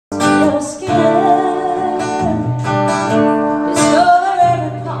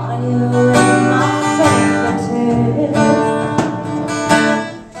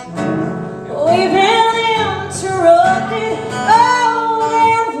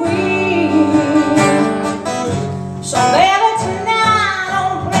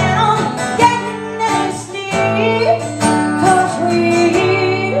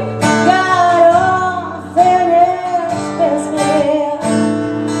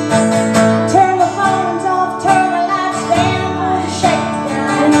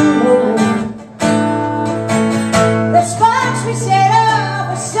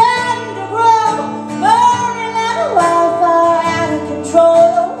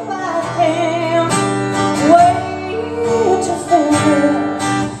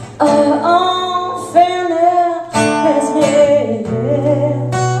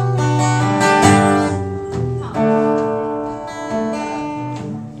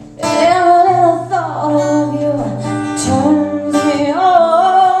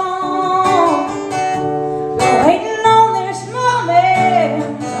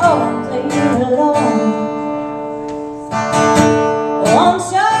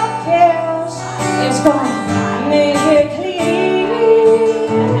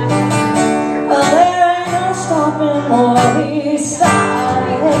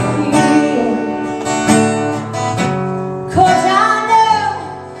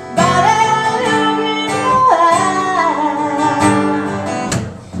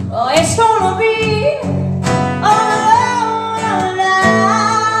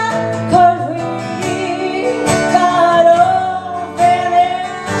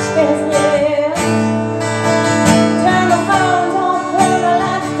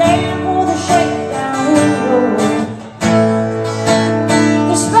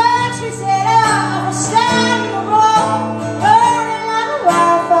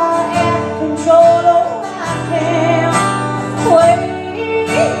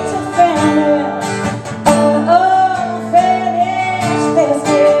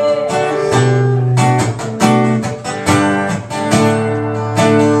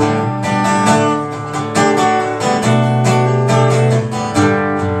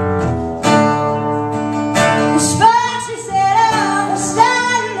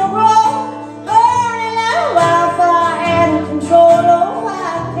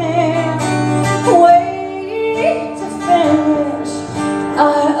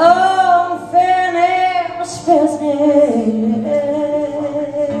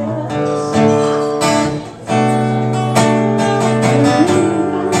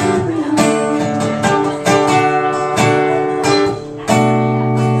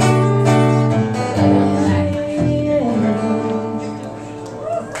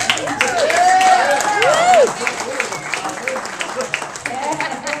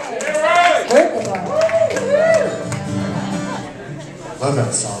Love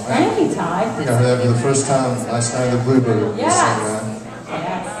that song, man. Thank you, Ty. I think I heard that for the first time last night at the Bluebird. Yes.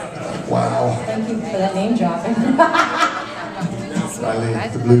 Yes. Wow. Thank you for that name dropping. Riley,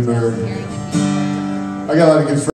 the Bluebird. I got a lot of good friends.